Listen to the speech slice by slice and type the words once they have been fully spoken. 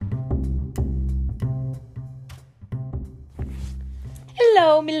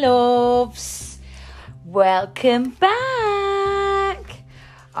Hello, me loves. Welcome back.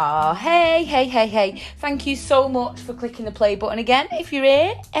 Oh, hey. Thank you so much for clicking the play button again. If you're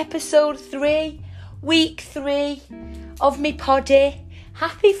here, episode 3, week 3 of me poddy.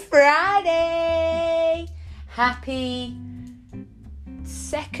 Happy Friday. Happy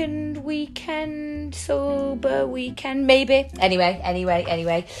second weekend, sober weekend, maybe.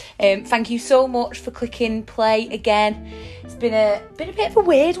 Anyway. Thank you so much for clicking play again. It's been a bit of a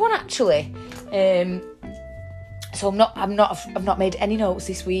weird one, actually. So I've not made any notes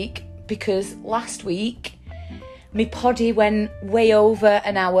this week because last week my poddy went way over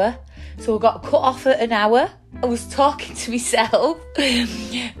an hour, so I got cut off at an hour. I was talking to myself,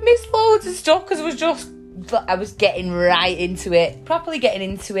 missed loads of stuff because I was getting right into it, properly getting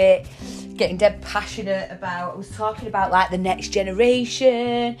into it, getting dead passionate about. I was talking about like the next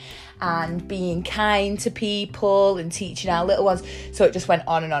generation and being kind to people and teaching our little ones. So it just went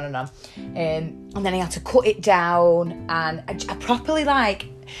on and on and on. And then I had to cut it down, and I properly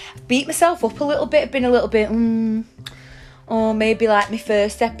beat myself up a little bit. I've been a little bit, or maybe like my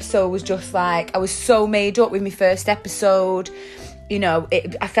first episode was just like, I was so made up with my first episode. You know,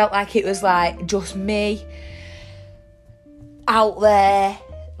 I felt like it was like just me out there.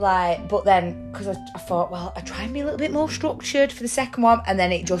 But then, because I thought, well, I try and be a little bit more structured for the second one, and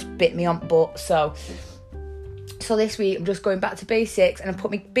then it just bit me on the butt. So this week I'm just going back to basics, and I put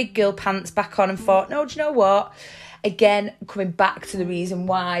my big girl pants back on and thought, no, do you know what? Again, coming back to the reason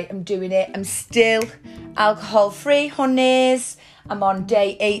why I'm doing it. I'm still alcohol-free, honeys. I'm on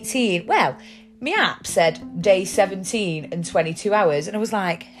day 18. Well, my app said day 17 and 22 hours, and I was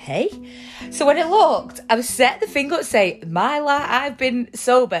like, hey? So when I looked, I was set the thing up to say, I've been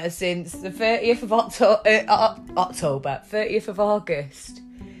sober since the 30th of October, 30th of August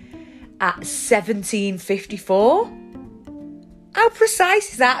at 17:54. How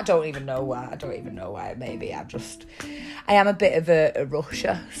precise is that? I don't even know why. Maybe I am a bit of a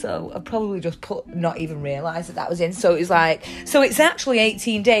rusher, so I probably just not even realise that was in. So it's actually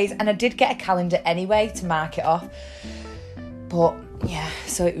 18 days, and I did get a calendar anyway to mark it off. But yeah,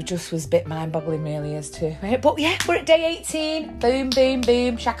 so it just was a bit mind-boggling really as to. But yeah, we're at day 18. Boom,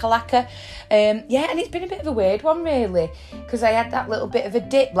 shakalaka. And it's been a bit of a weird one really, because I had that little bit of a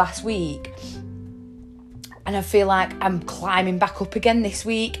dip last week. And I feel like I'm climbing back up again this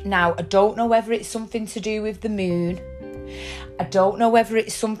week. Now, I don't know whether it's something to do with the moon. I don't know whether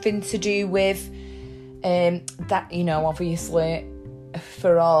it's something to do with that, obviously,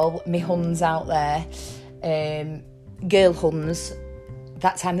 for all me huns out there, girl huns,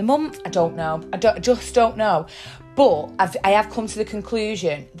 that time of the month, I don't know. I just don't know. But I have come to the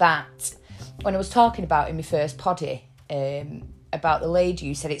conclusion that when I was talking about in my first poddy, about the lady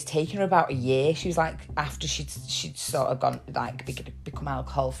who said it's taken her about a year. She was like, after she'd sort of gone, become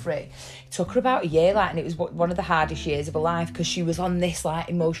alcohol free. It took her about a year, and it was one of the hardest years of her life because she was on this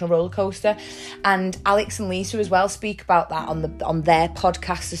emotional roller coaster. And Alex and Lisa as well speak about that on their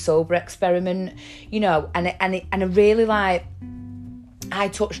podcast, The Sober Experiment. And I really I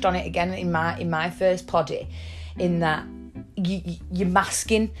touched on it again in my first poddy, in that you're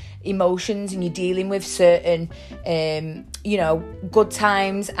masking emotions and you're dealing with certain good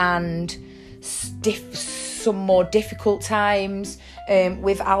times and some more difficult times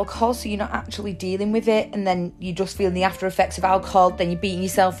with alcohol, so you're not actually dealing with it, and then you just feeling the after effects of alcohol. Then you're beating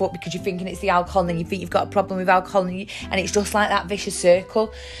yourself up because you're thinking it's the alcohol, and then you think you've got a problem with alcohol, and it's just like that vicious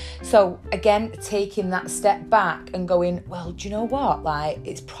circle. So again, taking that step back and going, well, do you know what?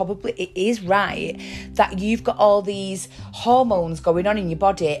 It is right that you've got all these hormones going on in your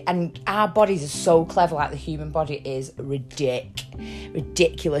body, and our bodies are so clever. The human body is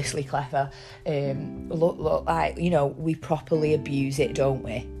ridiculously clever. We properly abuse it, don't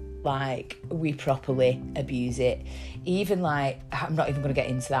we? We properly abuse it. Even I'm not even going to get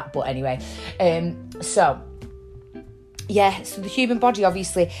into that, but anyway. So the human body,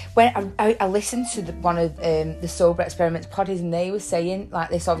 obviously, when I listened to one of the Sober Experiments poddies, and they were saying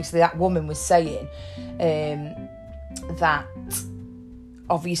this, obviously that woman was saying that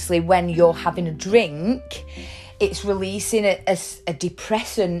obviously when you're having a drink, it's releasing a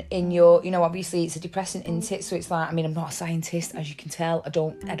depressant in your, obviously it's a depressant in it. So it's I'm not a scientist, as you can tell. I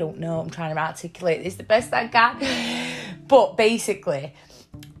don't know. I'm trying to articulate this the best I can. But basically,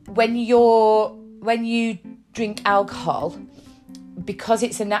 when you drink alcohol, because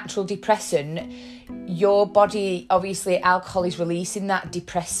it's a natural depressant, your body, obviously alcohol is releasing that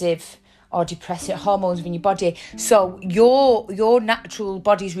depressive or depressant hormones within your body. So your natural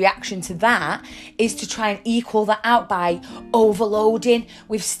body's reaction to that is to try and equal that out by overloading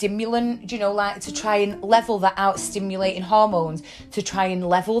with stimulant, to try and level that out, stimulating hormones to try and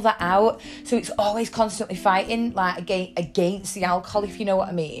level that out. So it's always constantly fighting against the alcohol, if you know what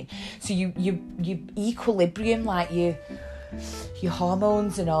I mean. So you equilibrium, your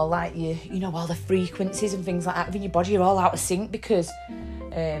hormones and all, all the frequencies and things like that within your body are all out of sync because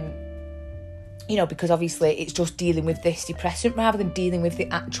because obviously it's just dealing with this depressant rather than dealing with the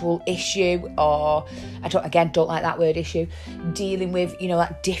actual issue, or I don't like that word, issue, dealing with,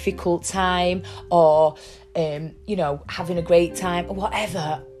 that difficult time, or, having a great time or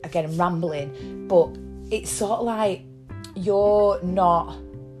whatever. Again, I'm rambling, but it's sort of like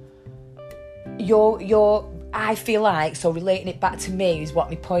I feel like, so relating it back to me is what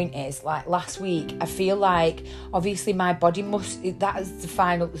my point is. Like last week, I feel like obviously my body that is the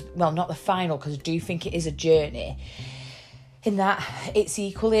final, well, not the final, because I do think it is a journey, in that it's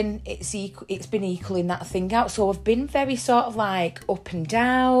been equaling that thing out. So I've been very sort of like up and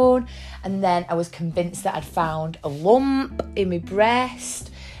down, and then I was convinced that I'd found a lump in my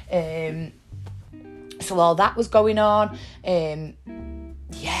breast. So all that was going on.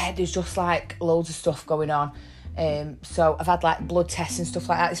 There's just like loads of stuff going on. So I've had like blood tests and stuff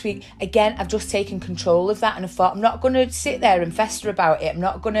like that this week. Again, I've just taken control of that, and I thought I'm not going to sit there and fester about it. I'm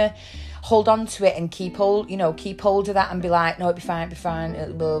not going to hold on to it and keep hold of that and be like, no, it'll be fine,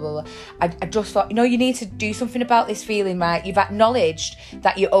 blah, blah, blah. I just thought, you need to do something about this feeling, right? You've acknowledged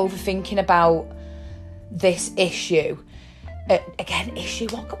that you're overthinking about this issue. Again, issue,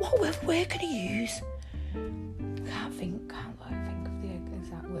 what word can I use? Can't think of the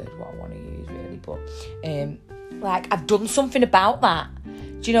exact word what I want to use really, but I've done something about that,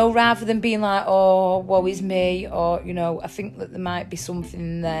 rather than being like, oh, woe is me, or I think that there might be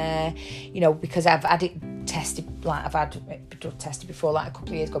something there, because I've had it tested, I've had it tested before, a couple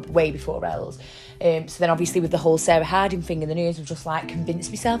of years ago, way before Els. So then obviously with the whole Sarah Harding thing in the news, I've just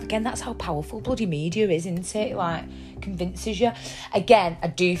convinced myself again. That's how powerful bloody media is, isn't it? Convinces you. Again, I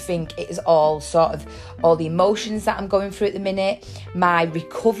do think it is all sort of all the emotions that I'm going through at the minute, my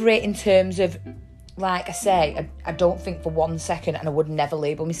recovery in terms of, like I say, I don't think for 1 second, and I would never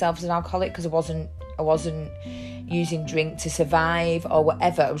label myself as an alcoholic, because I wasn't using drink to survive or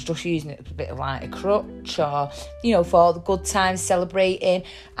whatever. I was just using it as a bit of a crutch, or for the good times, celebrating,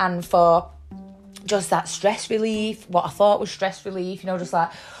 and for just that stress relief, what I thought was stress relief, just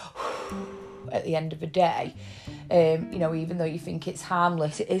at the end of the day. Even though you think it's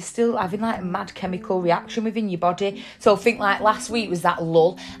harmless, it is still having a mad chemical reaction within your body. So I think last week was that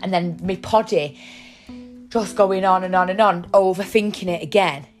lull, and then my body just going on and on and on, overthinking it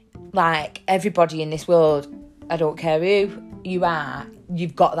again. Everybody in this world, I don't care who you are,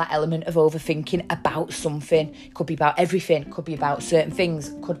 you've got that element of overthinking about something. It could be about everything, it could be about certain things,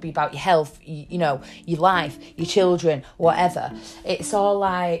 it could be about your health, your life, your children, whatever. It's all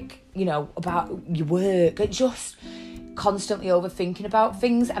about your work. It's just constantly overthinking about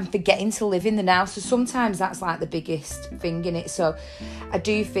things and forgetting to live in the now. So sometimes that's the biggest thing in it. So I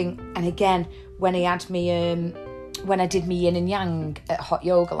do think, and again, when I had when I did my yin and yang at hot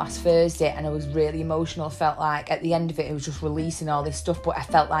yoga last Thursday, and I was really emotional, I felt like at the end of it was just releasing all this stuff, but I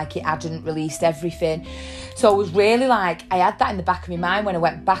felt like it hadn't released everything. So I was really I had that in the back of my mind when I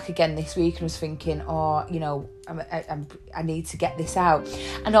went back again this week, and was thinking, I need to get this out.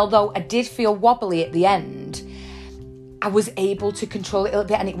 And although I did feel wobbly at the end, I was able to control it a little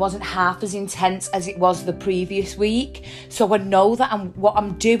bit, and it wasn't half as intense as it was the previous week. So I know that what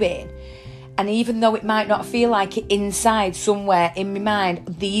I'm doing. And even though it might not feel like it inside, somewhere in my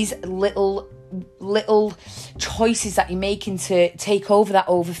mind, these little choices that you're making to take over that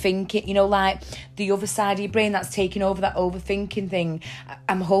overthinking, the other side of your brain that's taking over that overthinking thing.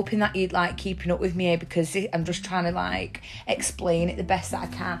 I'm hoping that you're keeping up with me here, because I'm just trying to explain it the best that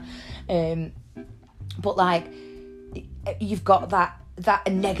I can. But you've got that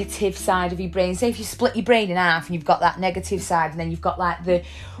negative side of your brain. Say if you split your brain in half, and you've got that negative side, and then you've got the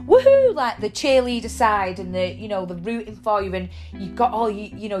woohoo, the cheerleader side, and the the rooting for you, and you've got all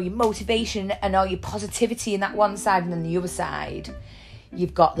your motivation and all your positivity in that one side, and then the other side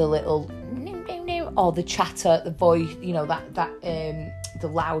you've got the little or the chatter, the voice, the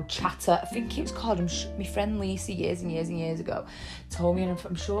loud chatter. I think it was called, my friend Lisa years and years and years ago told me, and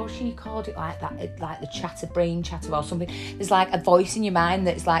I'm sure she called it like that, the chatter, brain chatter or something. There's a voice in your mind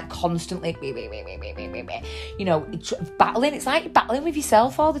that's constantly battling. It's like you're battling with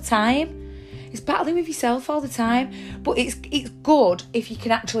yourself all the time. It's battling with yourself all the time. But it's good if you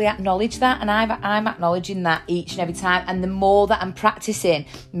can actually acknowledge that. And I'm acknowledging that each and every time. And the more that I'm practicing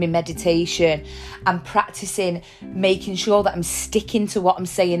my meditation, I'm practicing making sure that I'm sticking to what I'm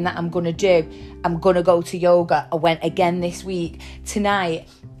saying that I'm going to do. I'm going to go to yoga. I went again this week. Tonight,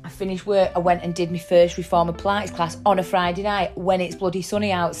 I finished work, I went and did my first Reformer Pilates class on a Friday night when it's bloody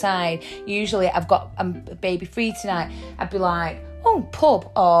sunny outside. Usually I'm baby free tonight. I'd be like, oh,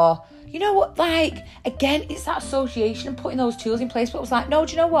 pub, or, you know what, like, again, it's that association and putting those tools in place. But I was like, no,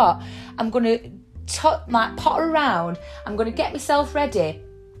 do you know what? I'm going to potter around. I'm going to get myself ready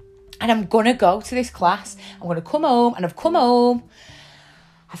and I'm going to go to this class. I'm going to come home, and I've come home.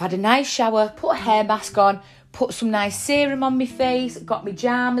 I've had a nice shower, put a hair mask on, put some nice serum on my face, got my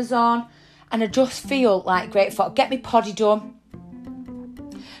pyjamas on, and I just feel like great fun. Get my poddy done,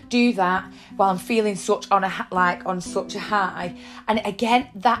 do that while I'm feeling such on such a high. And again,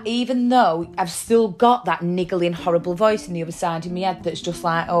 that even though I've still got that niggling horrible voice in the other side of my head that's just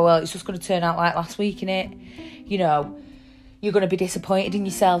like, oh well, it's just going to turn out like last week, innit? You know, you're going to be disappointed in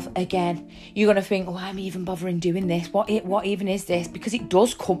yourself again. You're going to think, why am I even bothering doing this? What even is this? Because it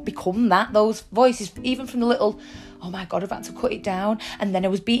does become that, those voices, even from the little, oh my God, I've had to cut it down. And then I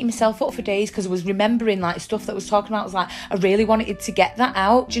was beating myself up for days because I was remembering like stuff that I was talking about. I was like, I really wanted to get that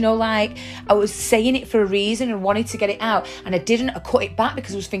out. Do you know, like I was saying it for a reason and wanted to get it out. And I didn't. I cut it back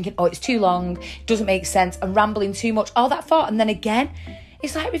because I was thinking, oh, it's too long. It doesn't make sense. I'm rambling too much. All that thought. And then again,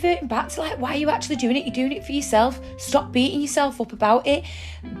 it's like reverting back to like, why are you actually doing it? You're doing it for yourself. Stop beating yourself up about it.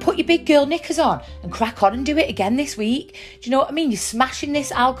 Put your big girl knickers on and crack on and do it again this week. Do you know what I mean? You're smashing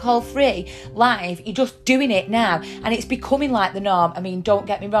this alcohol-free life. You're just doing it now. And it's becoming like the norm. I mean, don't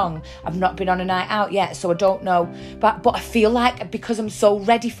get me wrong. I've not been on a night out yet, so I don't know. But I feel like because I'm so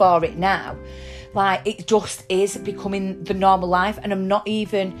ready for it now, like it just is becoming the normal life. And I'm not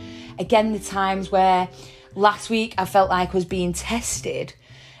even, again, the times where last week I felt like I was being tested.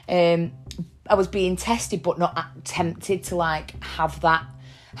 I was being tested, but not tempted to like have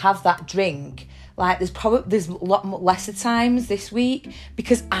that drink. Like there's a lot lesser times this week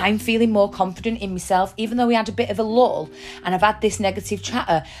because I'm feeling more confident in myself. Even though we had a bit of a lull and I've had this negative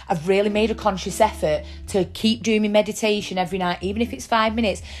chatter, I've really made a conscious effort to keep doing my meditation every night, even if it's 5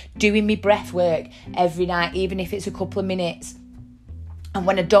 minutes, doing my breath work every night, even if it's a couple of minutes. And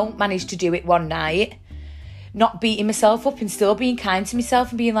when I don't manage to do it one night, not beating myself up and still being kind to myself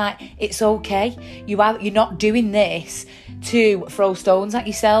and being like, it's okay. You're not doing this to throw stones at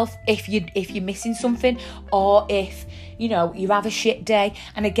yourself if you're missing something, or if, you know, you have a shit day.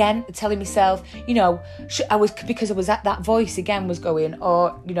 And again, telling myself, you know, because I was at that voice again was going,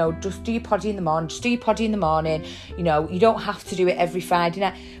 or, you know, just do your poddy in the morning, you know, you don't have to do it every Friday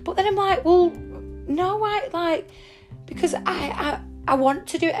night. But then I'm like, well, no, because I want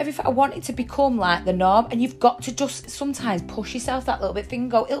to do it I want it to become like the norm, and you've got to just sometimes push yourself that little bit thing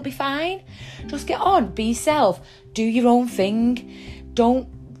and go, it'll be fine. Just get on, be yourself, do your own thing. Don't,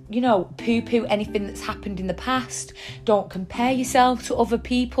 you know, poo-poo anything that's happened in the past. Don't compare yourself to other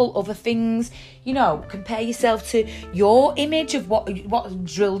people, other things. You know, compare yourself to your image of what's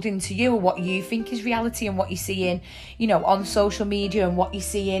drilled into you, or what you think is reality, and what you're seeing, you know, on social media, and what you're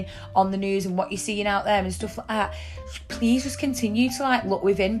seeing on the news, and what you're seeing out there and stuff like that. Please just continue to like look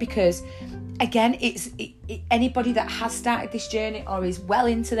within, because again, anybody that has started this journey or is well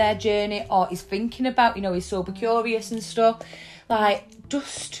into their journey or is thinking about, you know, is sober curious and stuff, like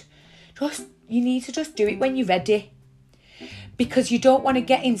just you need to just do it when you're ready, because you don't want to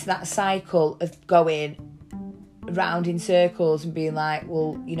get into that cycle of going round in circles and being like,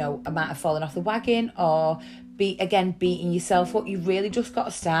 well, you know, I might have fallen off the wagon, or beating yourself up. You really just got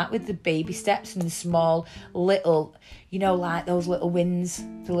to start with the baby steps and the small little, you know, like those little wins,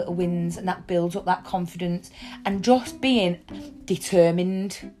 and that builds up that confidence, and just being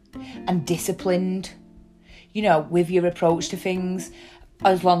determined and disciplined, you know, with your approach to things,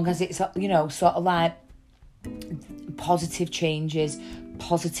 as long as it's, you know, sort of like positive changes,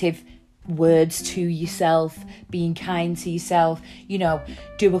 positive words to yourself, being kind to yourself, you know,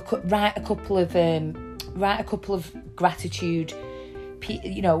 write a couple of gratitude,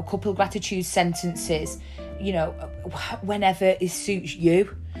 you know, a couple of gratitude sentences, you know, whenever it suits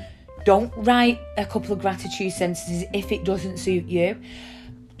you. Don't write a couple of gratitude sentences if it doesn't suit you.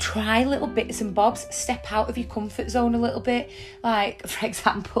 Try little bits and bobs, step out of your comfort zone a little bit. Like, for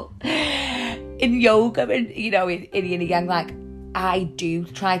example, in yoga and, you know, in yin and yang, like, I do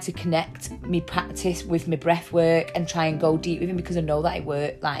try to connect my practice with my breath work and try and go deep with it, because I know that it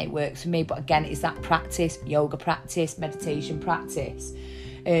works for me. But again, it's that practice, yoga practice, meditation practice.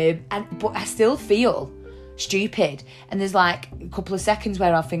 But I still feel stupid. And there's like a couple of seconds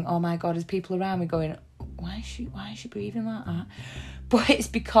where I'll think, oh my God, there's people around me going, why is she breathing like that? But it's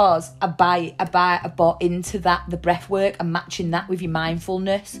because I bought into that, the breath work, and matching that with your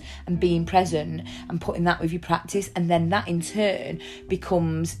mindfulness and being present and putting that with your practice. And then that in turn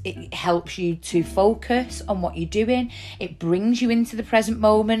it helps you to focus on what you're doing. It brings you into the present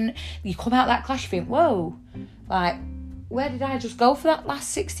moment. You come out of that class, you think, whoa, like, where did I just go for that last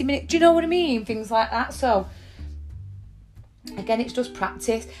 60 minutes? Do you know what I mean? Things like that. So again, it's just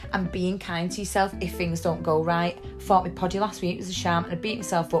practice and being kind to yourself if things don't go right. I thought my poddy last week was a sham, and I beat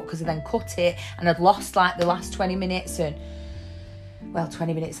myself up because I then cut it and I'd lost like the last 20 minutes and, well,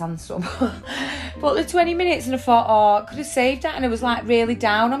 20 minutes and some. But the 20 minutes, and I thought, oh, I could have saved that. And I was like really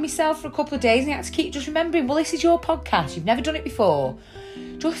down on myself for a couple of days, and I had to keep just remembering, well, this is your podcast. You've never done it before.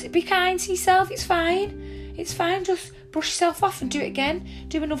 Just be kind to yourself. It's fine. It's fine. Just brush yourself off and do it again.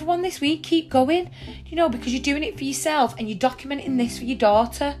 Do another one this week. Keep going. Because you're doing it for yourself and you're documenting this for your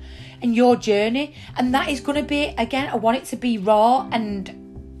daughter and your journey. And that is going to be, again, I want it to be raw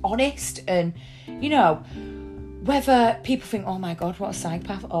and honest. And, whether people think, oh my God, what a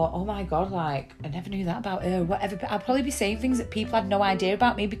psychopath, or oh my God, like, I never knew that about her, whatever. But I'll probably be saying things that people had no idea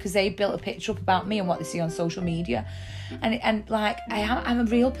about me because they built a picture up about me and what they see on social media. And like, I'm a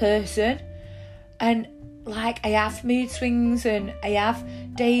real person. And like, I have mood swings and I have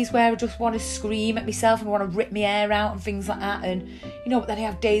days where I just want to scream at myself and want to rip my hair out and things like that. And, but then I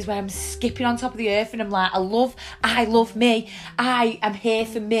have days where I'm skipping on top of the earth and I'm like, I love me. I am here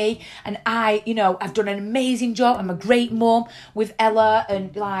for me. And I've done an amazing job. I'm a great mum with Ella.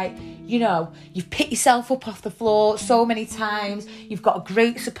 And like, you've picked yourself up off the floor so many times. You've got a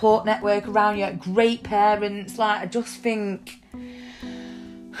great support network around you, great parents. Like, I just think,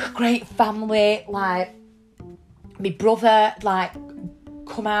 great family, like, my brother, like,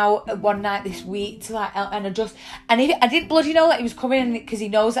 come out one night this week to, like, and I didn't bloody know that he was coming because he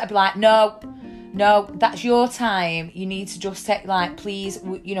knows that I'd be like, no, that's your time. You need to just take, like, please,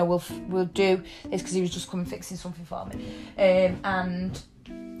 we'll do this, because he was just coming fixing something for me. And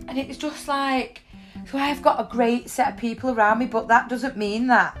it was just like, so I've got a great set of people around me, but that doesn't mean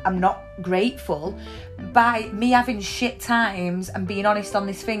that I'm not grateful. By me having shit times and being honest on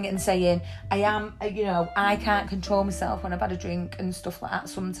this thing and saying, I can't control myself when I've had a drink and stuff like that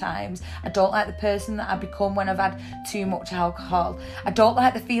sometimes. I don't like the person that I become when I've had too much alcohol. I don't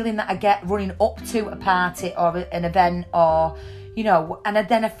like the feeling that I get running up to a party or an event or, and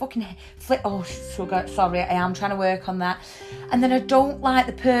then I fucking flip, oh, sugar, sorry, I am trying to work on that. And then I don't like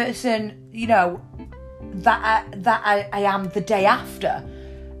the person, that I am the day after.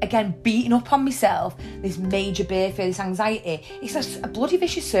 Again, beating up on myself, this major beer fear, this anxiety. It's a bloody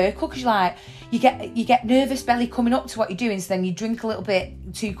vicious circle, because you get nervous belly coming up to what you're doing, so then you drink a little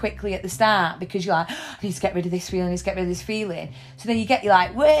bit too quickly at the start because you're like, I need to get rid of this feeling, I need to get rid of this feeling. So then you're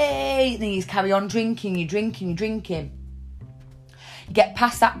like, wait, and then you just carry on drinking. You get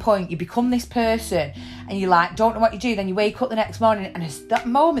past that point, you become this person, and you like don't know what you do. Then you wake up the next morning, and it's that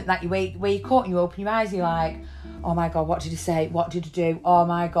moment that you wake up and you open your eyes, and you're like, oh my God, what did I say? What did I do? Oh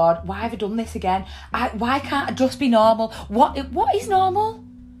my God, why have I done this again? Why can't I just be normal? What is normal?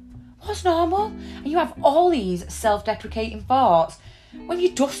 What's normal? And you have all these self-deprecating thoughts when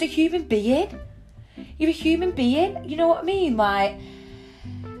you're just a human being. You're a human being, you know what I mean? Like,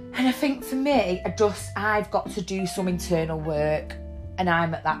 and I think for me, I've got to do some internal work, and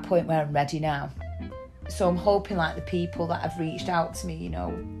I'm at that point where I'm ready now. So I'm hoping, like, the people that have reached out to me,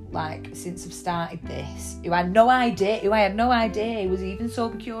 like, since I've started this, who I had no idea was even so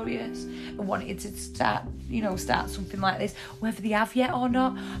curious and wanted to start something like this, whether they have yet or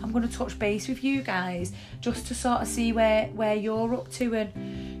not. I'm going to touch base with you guys just to sort of see where you're up to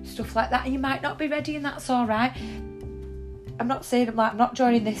and stuff like that. And you might not be ready, and that's all right. I'm not saying I'm not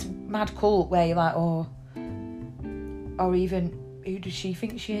joining this mad cult where you're like, oh, or even, who does she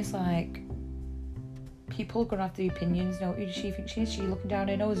think she is? Like, people are gonna have their opinions. No, who does she think she is? She looking down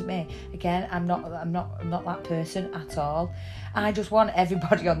her nose at me? Again, I'm not that person at all. I just want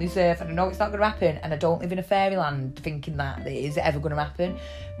everybody on this earth, and I know it's not gonna happen, and I don't live in a fairyland thinking that it is ever gonna happen.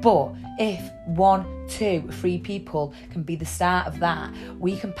 But if 1, 2, 3 people can be the start of that,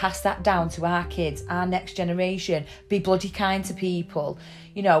 we can pass that down to our kids, our next generation. Be bloody kind to people.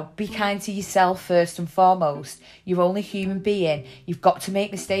 Be kind to yourself first and foremost. You're only a human being. You've got to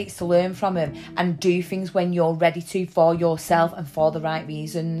make mistakes to learn from them and do things when you're ready to, for yourself and for the right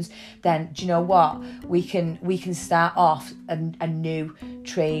reasons. Then, do you know what? We can start off a new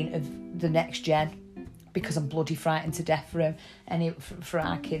train of the next gen, because I'm bloody frightened to death for them. For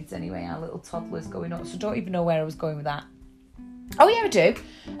our kids anyway, our little toddlers going up. So I don't even know where I was going with that. Oh yeah,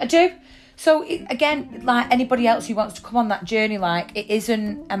 I do. So again, like anybody else who wants to come on that journey, like it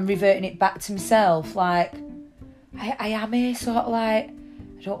isn't, I'm reverting it back to myself. Like I am here sort of like,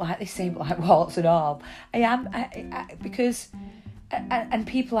 I don't like this saying, but like warts and all. I am, because, and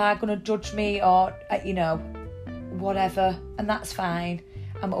people are going to judge me or, you know, whatever, and that's fine.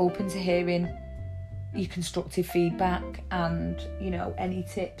 I'm open to hearing your constructive feedback and, you know, any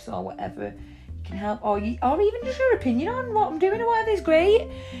tips or whatever can help, or even just your opinion on what I'm doing or whatever is great.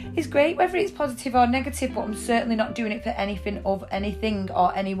 It's great whether it's positive or negative, but I'm certainly not doing it for anything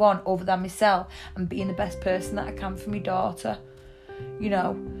or anyone other than myself and being the best person that I can for my daughter, you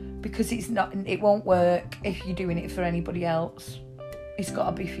know, because it won't work if you're doing it for anybody else. It's got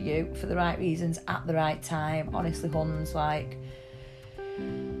to be for you, for the right reasons, at the right time. Honestly, huns, like,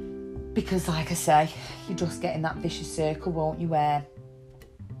 because like I say, you just get in that vicious circle, won't you, where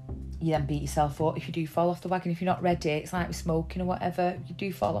you then beat yourself up if you do fall off the wagon. If you're not ready, it's like with smoking or whatever, you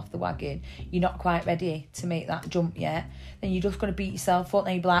do fall off the wagon, you're not quite ready to make that jump yet, then you're just going to beat yourself up,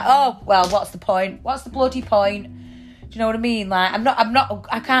 and you'll be like, oh, well, what's the point? What's the bloody point? Do you know what I mean? Like,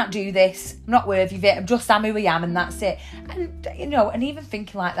 I can't do this. I'm not worthy of it. I'm just am who I am, and that's it. And, you know, and even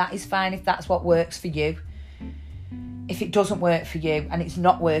thinking like that is fine if that's what works for you. If it doesn't work for you and it's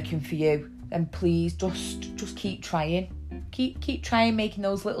not working for you, then please just keep trying. Keep trying, making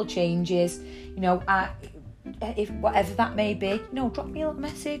those little changes. You know, if whatever that may be, you know, drop me a little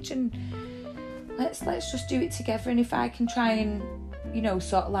message and let's just do it together. And if I can try and, you know,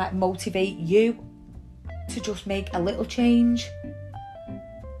 sort of like motivate you to just make a little change,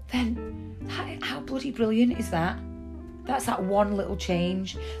 then how bloody brilliant is that? That's that one little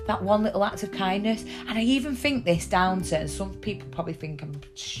change, that one little act of kindness. And I even think this down to, and some people probably think I'm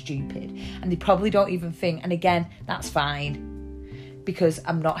stupid, and they probably don't even think, and again, that's fine, because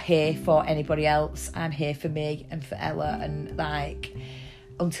I'm not here for anybody else. I'm here for me and for Ella, and like,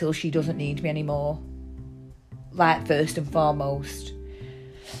 until she doesn't need me anymore, like, first and foremost.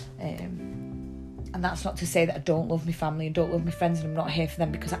 And that's not to say that I don't love my family and don't love my friends and I'm not here for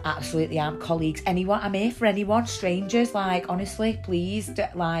them, because I absolutely am. Colleagues, anyone, I'm here for anyone. Strangers, like, honestly, please,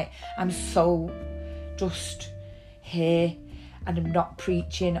 like, I'm so just here, and I'm not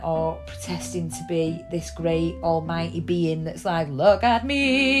preaching or protesting to be this great almighty being that's like, look at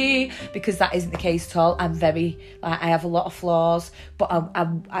me, because that isn't the case at all. I'm very, like, I have a lot of flaws, but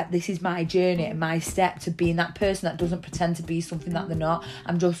I this is my journey and my step to being that person that doesn't pretend to be something that they're not.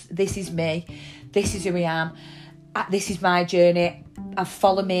 This is me. This is who I am. This is my journey.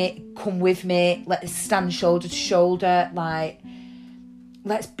 Follow me. Come with me. Let's stand shoulder to shoulder. Like,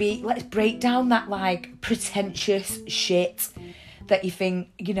 let's break down that, like, pretentious shit that you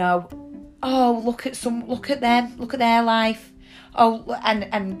think, you know, oh, look at them, look at their life. Oh,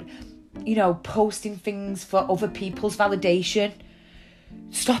 and you know, posting things for other people's validation.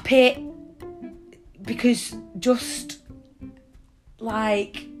 Stop it. Because just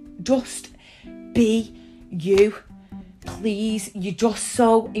be you, please. You're just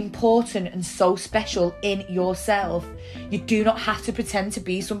so important and so special in yourself. You do not have to pretend to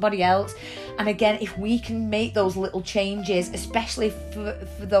be somebody else. And again, if we can make those little changes, especially for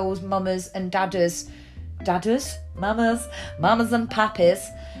those mamas and mamas and pappies,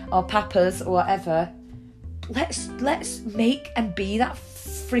 or papas or whatever, let's make and be that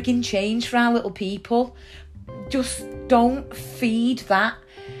frigging change for our little people. Just don't feed that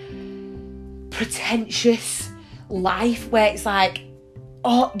pretentious life where it's like,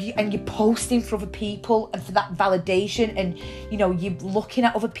 oh, and you're posting for other people and for that validation, and, you know, you're looking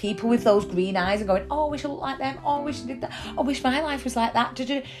at other people with those green eyes and going, oh, I wish I looked like them, oh, I wish I did that, oh, I wish my life was like that.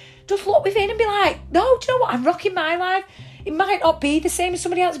 Just look within and be like, no, do you know what, I'm rocking my life. It might not be the same as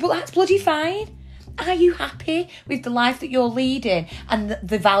somebody else, but that's bloody fine. Are you happy with the life that you're leading and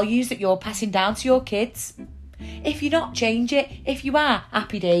the values that you're passing down to your kids? If you're not, change it. If you are,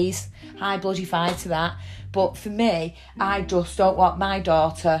 happy days. High bloody five to that. But for me, I just don't want my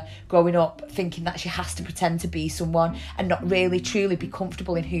daughter growing up thinking that she has to pretend to be someone and not really truly be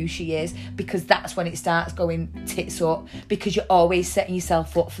comfortable in who she is, because that's when it starts going tits up, because you're always setting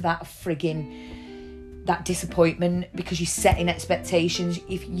yourself up for that that disappointment, because you're setting expectations.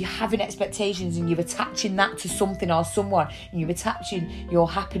 If you're having expectations and you're attaching that to something or someone, and you're attaching your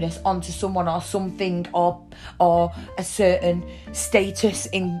happiness onto someone or something or a certain status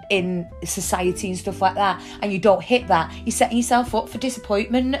in society and stuff like that, and you don't hit that, you're setting yourself up for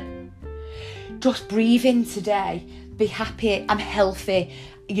disappointment. Just breathe in today. Be happy. I'm healthy.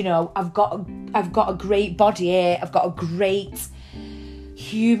 You know, I've got a great body here. I've got a great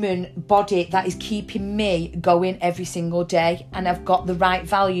human body that is keeping me going every single day, and I've got the right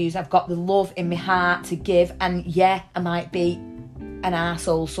values, I've got the love in my heart to give. And yeah, I might be an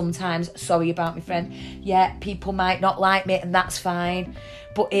arsehole sometimes. Sorry about my friend. Yeah, people might not like me, and that's fine.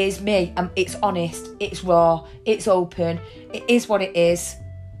 But here's me. It's honest. It's raw. It's open. It is what it is.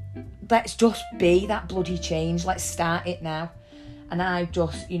 Let's just be that bloody change. Let's start it now. And I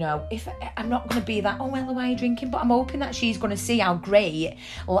just, if I'm not going to be that, oh, Ella, why are you drinking? But I'm hoping that she's going to see how great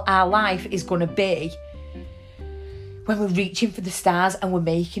our life is going to be when we're reaching for the stars and we're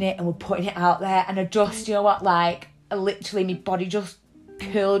making it and we're putting it out there. And I just, literally my body just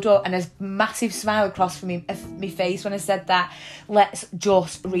curled up and a massive smile across from my face when I said that. Let's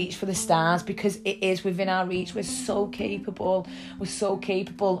just reach for the stars, because it is within our reach. We're so capable,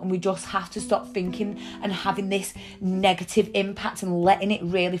 and we just have to stop thinking and having this negative impact and letting it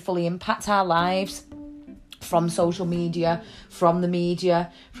really fully impact our lives from social media, from the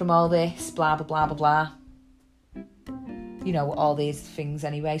media, from all this blah blah blah blah blah. All these things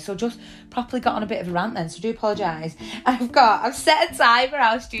anyway. So just properly got on a bit of a rant then, so I do apologise. I've set a timer.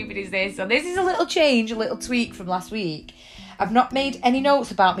 How stupid is this? So this is a little change, a little tweak from last week. I've not made any notes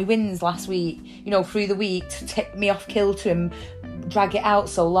about my wins last week, through the week, to take me off kilter and drag it out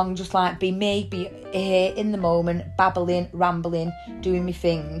so long, just like be me, be here in the moment, babbling, rambling, doing my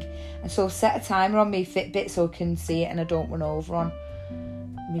thing. And so I've set a timer on my Fitbit so I can see it and I don't run over on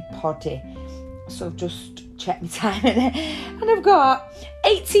my poddy. So just check my time and I've got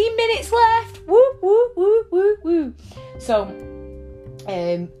 18 minutes left. Woo, woo, woo, woo, woo. So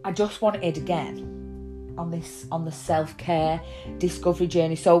I just wanted again on the self-care discovery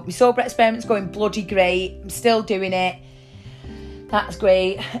journey. So my sober experiment's going bloody great. I'm still doing it. That's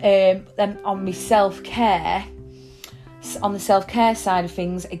great. Then on my self-care, on the self-care side of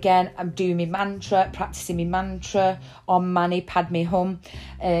things, again, I'm doing my mantra, practicing my mantra on Mani Padme Hum.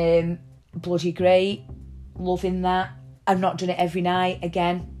 Bloody great. Loving that. I've not done it every night.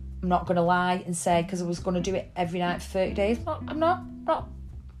 Again, I'm not going to lie and say because I was going to do it every night for 30 days. I'm not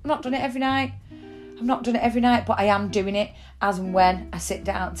doing it every night. I'm not doing it every night, but I am doing it as and when I sit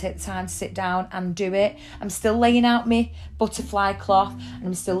down, take the time to sit down and do it. I'm still laying out my butterfly cloth and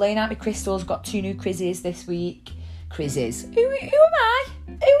I'm still laying out my crystals. Got 2 new crizzes this week. Crizzes. Who am I?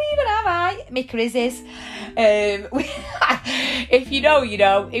 Who even am I? Me crizzes. If you know,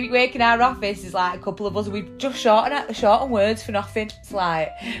 if you work in our office, there's like a couple of us, we just shorten words for nothing. It's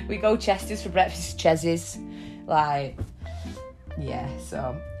like, we go Chester's for breakfast, Chesses. Like, yeah,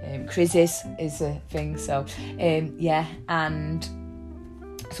 so, crizzes is a thing, so, yeah, and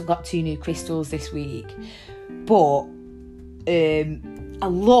so I've got 2 new crystals this week, but, I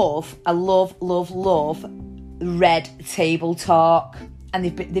love Red Table Talk, and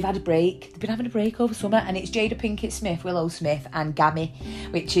they've had a break. They've been having a break over summer, and it's Jada Pinkett Smith, Willow Smith, and Gammy,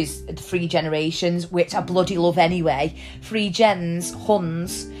 which is the 3 generations, which I bloody love anyway. 3 gens,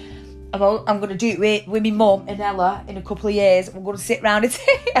 Huns. I'm going to do it with my mum and Ella in a couple of years. We're going to sit round a table.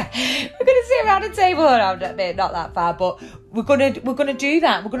 Around a bit, not that far, but we're going to do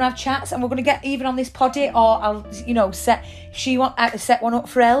that. We're going to have chats, and we're going to get even on this poddy, or I'll set one up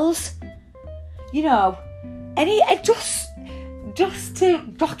for Els. Just to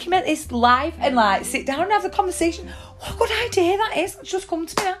document this live and like sit down and have the conversation. What a good idea that is. It's just come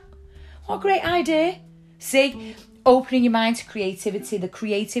to me now. What a great idea. See, opening your mind to creativity. The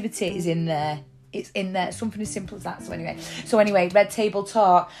creativity is in there. It's in there. Something as simple as that. So anyway, Red Table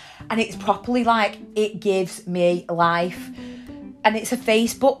Talk. And it's properly like, it gives me life. And it's a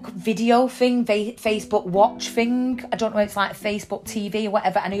Facebook video thing, Facebook watch thing. I don't know, it's like Facebook TV or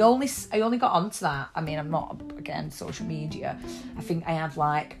whatever. And I only got onto that. I mean, I'm not, again, social media. I think I have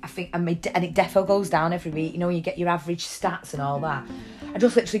and it defo goes down every week. You get your average stats and all that. I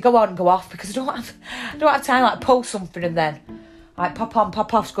just literally go on and go off because I don't have time, like, post something and then like pop on,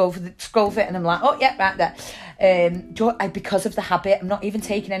 pop off, scroll for it, and I'm like, oh yeah, right there. Because of the habit, I'm not even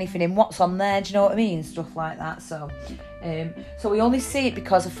taking anything in. What's on there? Do you know what I mean? Stuff like that. So we only see it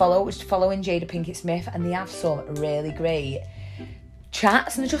because of following Jada Pinkett Smith, and they have some really great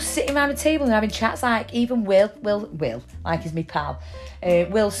chats, and they're just sitting around a table and having chats. Like even Will, like is my pal.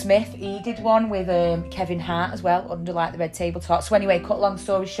 Will Smith, he did one with Kevin Hart as well under like the Red Table Talk. So anyway, cut long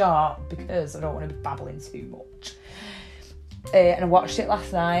story short, because I don't want to be babbling too much. And I watched it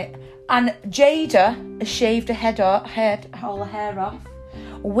last night, and Jada has shaved all the hair off.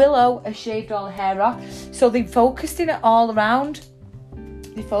 Willow has shaved all the hair off. So they focused in it all around.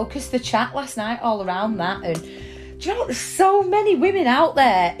 They focused the chat last night all around that. And do you know, there's so many women out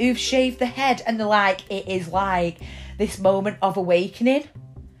there who've shaved the head, and they're like, it is like this moment of awakening.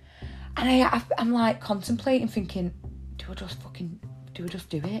 And I'm like contemplating, thinking, do I just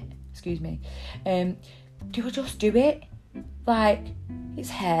do it? Excuse me. Do I just do it? Like, it's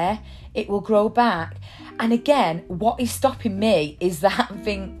hair. It will grow back. And again, what is stopping me is that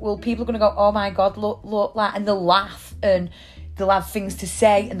thing, well, people are going to go, oh my God, look, like, and they'll laugh and they'll have things to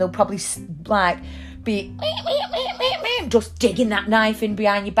say and they'll probably, like, be just digging that knife in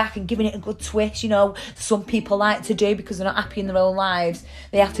behind your back and giving it a good twist, you know. Some people like to do because they're not happy in their own lives.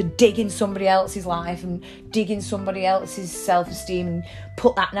 They have to dig in somebody else's life and dig in somebody else's self-esteem and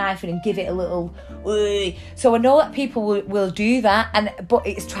put that knife in and give it a little. So I know that people will do that, but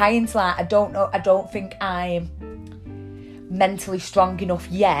it's trying to, like, I don't think I'm mentally strong enough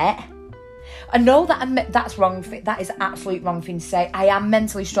yet. I know that that's wrong. That is an absolute wrong thing to say. I am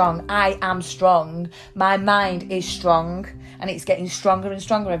mentally strong. I am strong. My mind is strong, and it's getting stronger and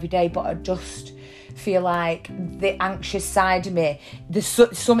stronger every day. But I just feel like the anxious side of me, there's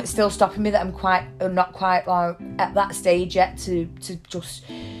something still stopping me that I'm not quite like at that stage yet to just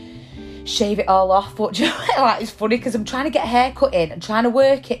shave it all off. But you know, like, it's funny because I'm trying to get a haircut in and trying to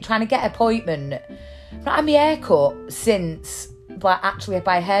work it, trying to get an appointment. I've not had my haircut since. Like, actually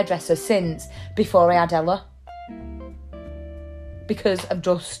by a hairdresser since before I had Ella, because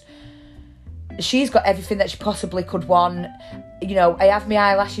she's got everything that she possibly could want. You know, I have my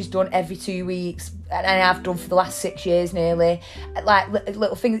eyelashes done every 2 weeks, and I have done for the last 6 years nearly. Like,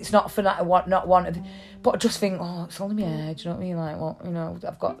 little things. It's not for that I not want, but I just think, oh, it's only my hair. Do you know what I mean? Like, well, you know,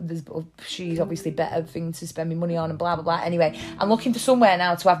 she's obviously better thing to spend my money on and blah blah blah. Anyway, I'm looking for somewhere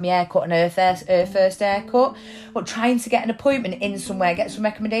now to have my hair cut and her first haircut, but trying to get an appointment in somewhere, get some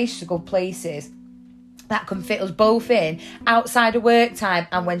recommendations to go places that can fit us both in outside of work time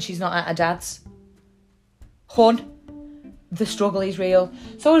and when she's not at her dad's. The struggle is real.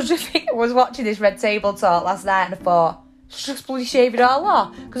 So I was watching this Red Table Talk last night and I thought, just bloody shave it all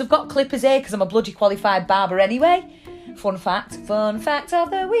off. Because I've got clippers here because I'm a bloody qualified barber anyway. Fun fact of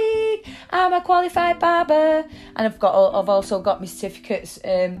the week, I'm a qualified barber. And I've also got my certificates,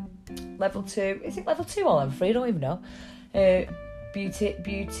 level 2. Is it level 2 or level 3? I don't even know.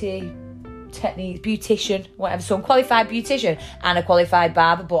 Beauty techniques, beautician, whatever. So I'm qualified beautician and a qualified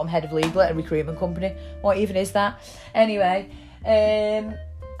barber, but I'm head of legal at a recruitment company. What even is that? Anyway, I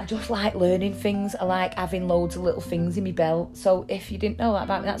just like learning things. I like having loads of little things in my belt. So if you didn't know that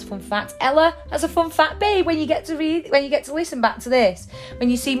about me, that's a fun fact. Ella, that's a fun fact, babe. When you get to listen back to this, when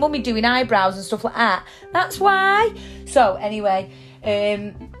you see mummy doing eyebrows and stuff like that, that's why. So anyway,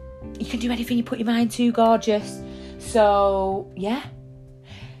 you can do anything you put your mind to, gorgeous. So yeah.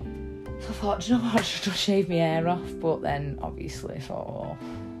 So I thought, do you know what, I should just shave my hair off, but then obviously I thought,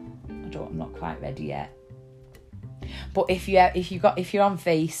 I'm not quite ready yet. But if you're on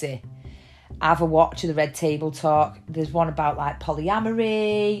Facey, have a watch of the Red Table Talk. There's one about like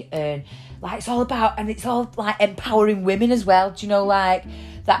polyamory and like it's all like empowering women as well. Do you know, like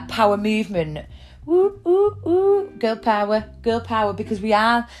that power movement? Woo, ooh, ooh, girl power, because we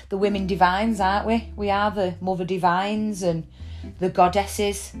are the women divines, aren't we? We are the mother divines and the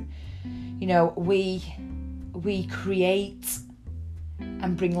goddesses. You know, we create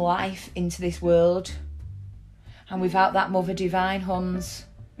and bring life into this world. And without that mother divine, huns,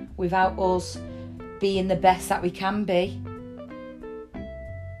 without us being the best that we can be,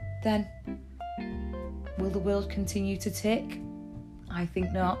 then will the world continue to tick? I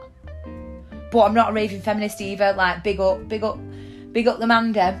think not. But I'm not a raving feminist either. Like, big up the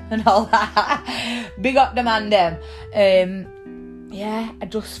mandem and all that. Big up the mandem. Yeah, I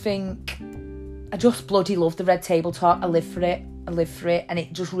just bloody love the Red Table Talk. I live for it, and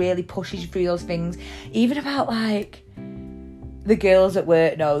it just really pushes you through those things. Even about, like, the girls at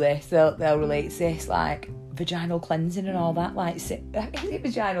work know this, they'll relate to this, like, vaginal cleansing and all that, like, is it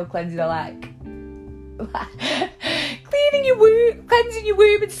vaginal cleansing or, like cleaning your womb, cleansing your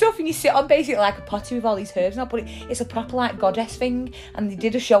womb and stuff, and you sit on basically like a potty with all these herbs now, but it's a proper, like, goddess thing, and they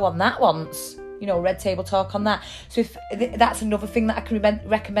did a show on that once. You know, Red Table Talk on that. So if that's another thing that I can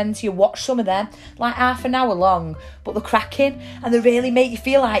recommend to you, watch some of them, like half an hour long, but they're cracking and they really make you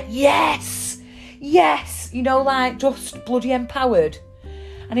feel like, yes, you know, like just bloody empowered.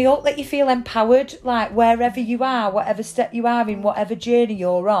 And I hope that you feel empowered, like wherever you are, whatever step you are in, whatever journey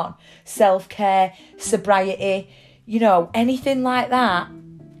you're on, self-care, sobriety, you know, anything like that,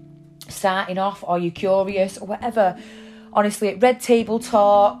 starting off, or you're curious or whatever. Honestly, Red Table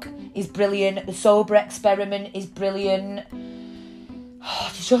Talk is brilliant. The Sober Experiment is brilliant. Oh,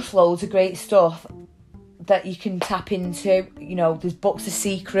 there's just loads of great stuff that you can tap into. You know, there's Books of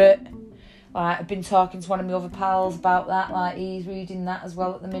Secret. Like, I've been talking to one of my other pals about that. Like, he's reading that as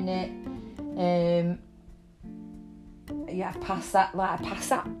well at the minute. Yeah, I passed that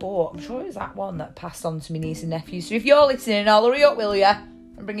book. I'm sure it was that one that passed on to my niece and nephew. So if you're listening, I'll hurry up, will ya?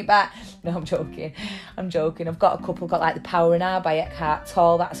 bring it back. No, I'm joking. I've got a couple. Got like The Power in Our by Eckhart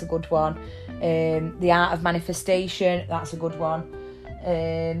Tolle. That's a good one. The Art of Manifestation. That's a good one.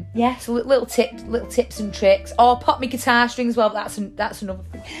 So little tips and tricks. Or pop me guitar strings. Well, that's another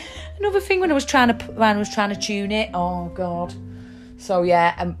thing when I was trying to tune it. Oh God. So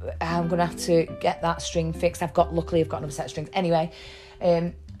yeah, I'm gonna have to get that string fixed. Luckily I've got another set of strings. Anyway,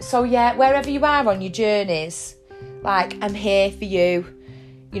 so yeah, wherever you are on your journeys, like I'm here for you.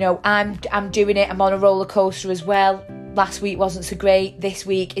 You know, I'm doing it. I'm on a roller coaster as well. Last week wasn't so great. This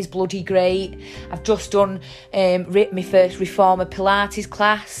week is bloody great. I've just done my first Reformer Pilates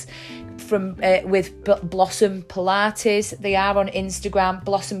class with Blossom Pilates. They are on Instagram,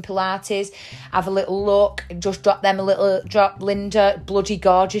 Blossom Pilates. Have a little look. Just drop Linda, bloody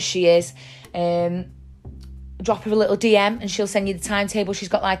gorgeous she is. Drop her a little DM and she'll send you the timetable. She's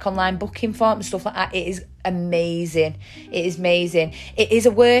got like online booking form and stuff like that. It is amazing. It is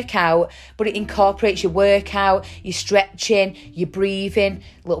a workout, but it incorporates your workout, your stretching, your breathing,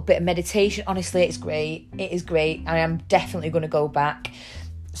 a little bit of meditation. Honestly, it's great. It is great. I am definitely going to go back.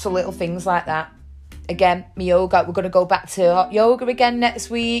 So little things like that. Again, my yoga, we're going to go back to hot yoga again next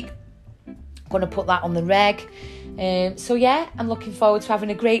week. I'm going to put that on the reg. So yeah, I'm looking forward to having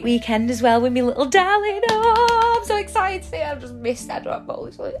a great weekend as well with my little darling. Oh, I'm so excited. I've just missed Edward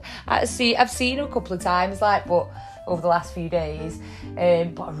Bowles. I've seen her a couple of times, but over the last few days.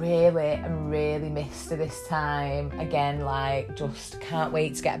 But I really missed her this time. Again, just can't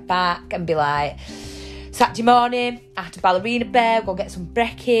wait to get back and be like, Saturday morning, after Ballerina Bear, go get some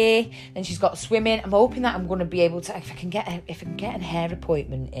brekkie. Then she's got swimming. I'm hoping that I'm going to be able to, if I can get a hair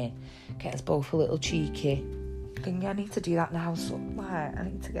appointment in, get us both a little cheeky. I need to do that now. So I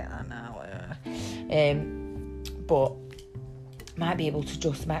need to get that now. But might be able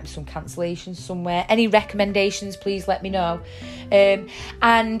to might be some cancellations somewhere. Any recommendations, please let me know. And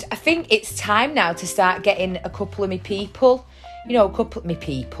I think it's time now to start getting a couple of my people.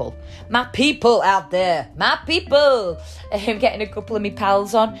 My people out there, getting a couple of my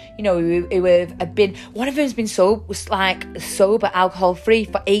pals on, who have been, one of them's been sober, alcohol free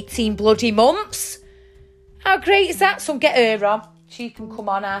for 18 bloody months. How great is that? So get her on. She can come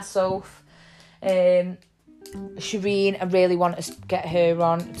on our Soph. Shireen, I really want to get her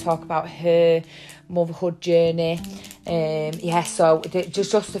on and talk about her motherhood journey. So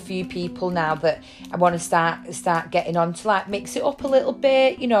just a few people now that I want to start getting on to mix it up a little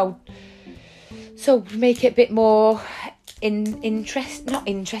bit, so make it a bit more not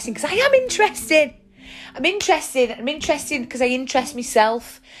interesting, because I am interested. I'm interested because I interest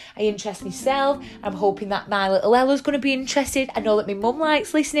myself. I'm hoping that my little Ella's going to be interested. I know that my mum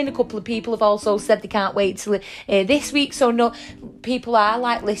likes listening. A couple of people have also said they can't wait till this week. So no, people are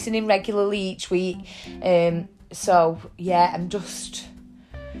listening regularly each week. So yeah, I'm just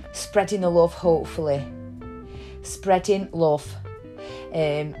spreading the love, hopefully. Spreading love.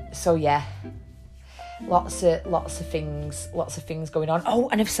 So yeah. Lots of things going on. Oh,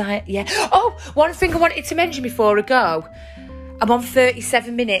 and one thing I wanted to mention before I go. I'm on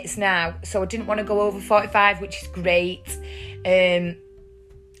 37 minutes now, so I didn't want to go over 45, which is great. I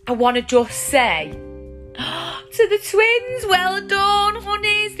want to just say to the twins, well done,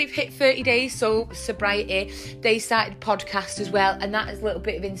 honeys. They've hit 30 days sobriety. They started a podcast as well, and that is a little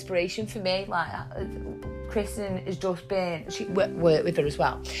bit of inspiration for me. Kristen has just been, she worked with her as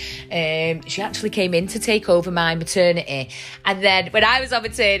well. She actually came in to take over my maternity. And then when I was on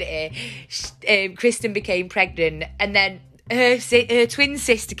maternity, Kristen became pregnant. And then her twin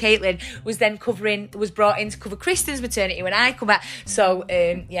sister, Caitlin, was brought in to cover Kristen's maternity when I come back. So, so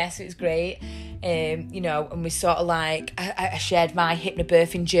it was great. And we sort of I shared my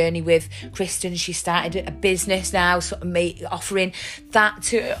hypnobirthing journey with Kristen. She started a business now, sort of offering that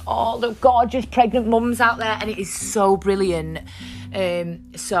to all the gorgeous pregnant mums out there, and it is so brilliant.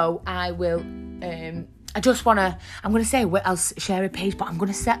 So I will, I'm going to say I'll share a page, but I'm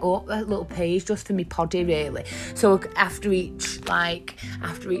going to set up a little page just for me poddy, really. So after each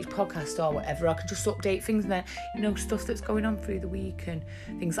podcast or whatever, I can just update things and then, stuff that's going on through the week and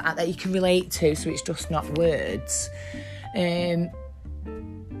things like that you can relate to, so it's just not words. I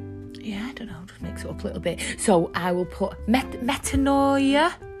don't know, just mix it up a little bit. So I will put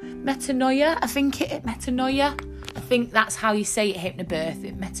metanoia, I think that's how you say it,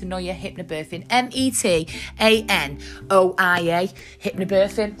 hypnobirthing. Metanoia, hypnobirthing. METANOIA,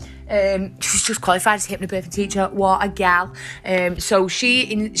 hypnobirthing. She's just qualified as a hypnobirthing teacher. What a gal. So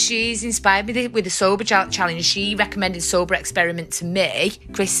she's inspired me with the sober challenge. She recommended Sober Experiment to me.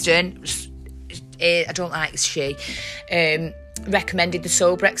 Kristen, I don't like she, recommended the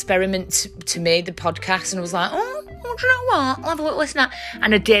Sober Experiment to me, the podcast, and I was like, oh, do you know what? I'll have a little listen out.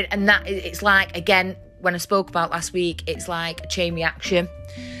 And I did, and it's like, again, when I spoke about last week, it's like a chain reaction,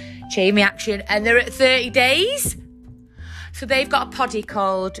 and they're at 30 days. So they've got a poddy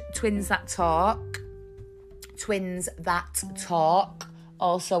called Twins That Talk,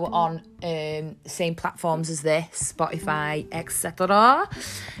 also on same platforms as this, Spotify, etc.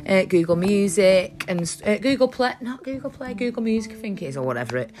 Google Music and Google Play, Google Music, I think it is, or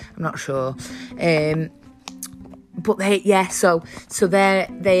whatever I'm not sure. But they've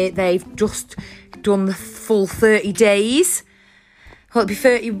just done the full 30 days. Will it be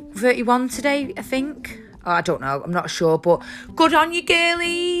 31 today, I think? Oh, I don't know, I'm not sure, but good on you,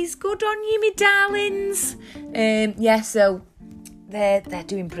 girlies. Good on you, me darlings. So they're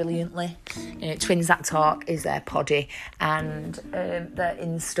doing brilliantly. Twins That Talk is their poddy, and their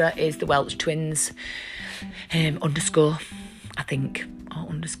Insta is the Welch Twins _ I think, or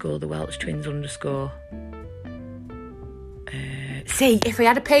 _ the Welch Twins _ See, if I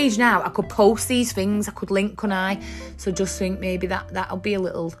had a page now, I could post these things. I could link, couldn't I? So just think maybe that'll be a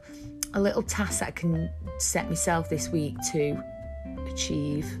little task that I can set myself this week to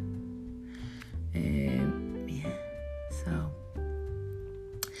achieve. So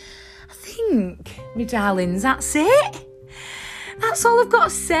I think, me darlings, that's it. That's all I've got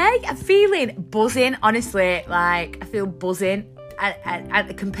to say. I'm feeling buzzing, honestly. Like, I feel buzzing.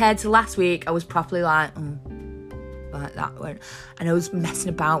 And compared to last week, I was properly like that one, and I was messing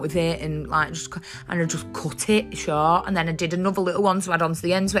about with it, and I just cut it short, and then I did another little one to add on to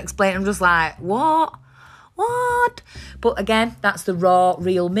the end to explain. I'm just like, what? But again, that's the raw,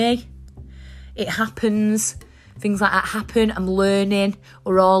 real me. It happens. Things like that happen. I'm learning.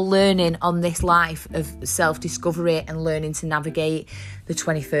 We're all learning on this life of self-discovery and learning to navigate the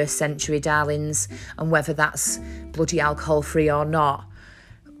 21st century, darlings, and whether that's bloody alcohol-free or not.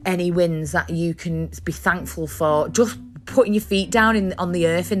 Any wins that you can be thankful for, just putting your feet down on the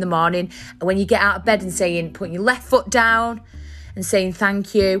earth in the morning, and when you get out of bed and putting your left foot down and saying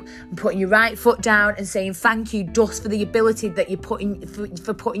thank you, and putting your right foot down and saying thank you just for the ability that you're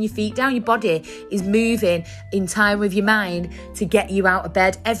putting your feet down. Your body is moving in time with your mind to get you out of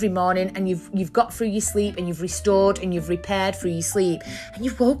bed every morning, and you've got through your sleep, and you've restored and you've repaired through your sleep, and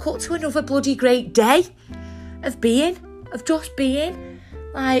you've woke up to another bloody great day of just being.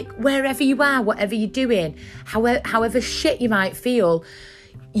 Like, wherever you are, whatever you're doing, however shit you might feel,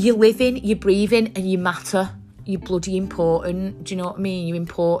 you're living, you're breathing, and you matter. You're bloody important. Do you know what I mean? You're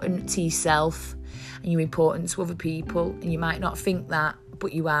important to yourself, and you're important to other people, and you might not think that,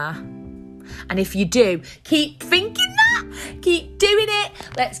 but you are. And if you do, keep thinking that. Keep doing it.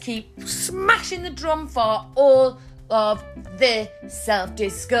 Let's keep smashing the drum for all of the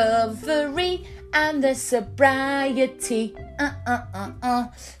self-discovery and the sobriety.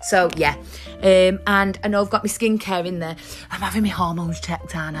 So yeah, and I know I've got my skincare in there. I'm having my hormones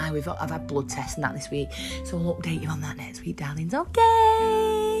checked, aren't I? I've had blood tests and that this week, so I'll update you on that next week, darlings.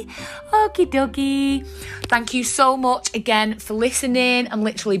 Okay, okie dokie. Thank you so much again for listening. I'm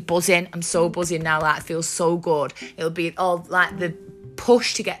literally buzzing. I'm so buzzing now. Like, it feels so good. It'll be all like the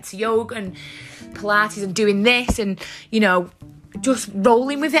push to get to yoga and Pilates and doing this, and just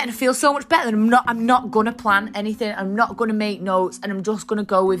rolling with it, and I feel so much better. And I'm not gonna plan anything. I'm not gonna make notes, and I'm just gonna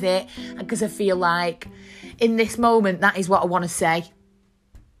go with it, because I feel like in this moment that is what I want to say.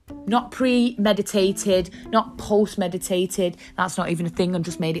 Not premeditated, not post-meditated. That's not even a thing. I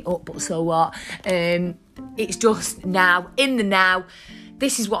just made it up, but so what? It's just now, in the now.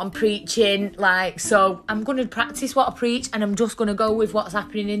 This is what I'm preaching, so I'm going to practice what I preach, and I'm just going to go with what's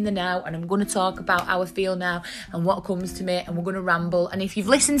happening in the now, and I'm going to talk about how I feel now and what comes to me, and we're going to ramble. And if you've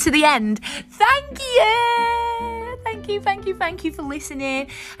listened to the end, thank you for listening.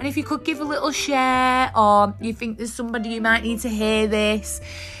 And if you could give a little share, or you think there's somebody who might need to hear this,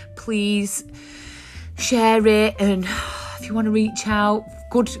 please share it. And if you want to reach out,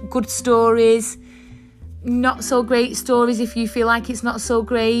 good stories, not so great stories, if you feel like it's not so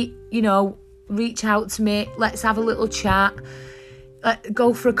great, reach out to me. Let's have a little chat.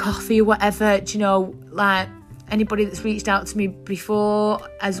 Go for a coffee or whatever. Anybody that's reached out to me before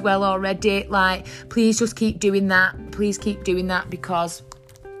as well already, please just keep doing that. Please keep doing that, because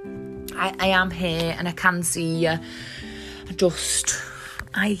I am here and I can see you.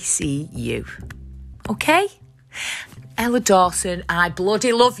 I see you. Okay? Ella Dawson, I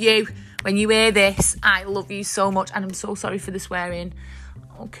bloody love you. When you hear this, I love you so much, and I'm so sorry for the swearing.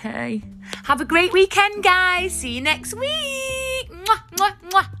 Okay. Have a great weekend, guys. See you next week. Mwah, mwah,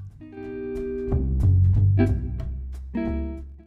 mwah.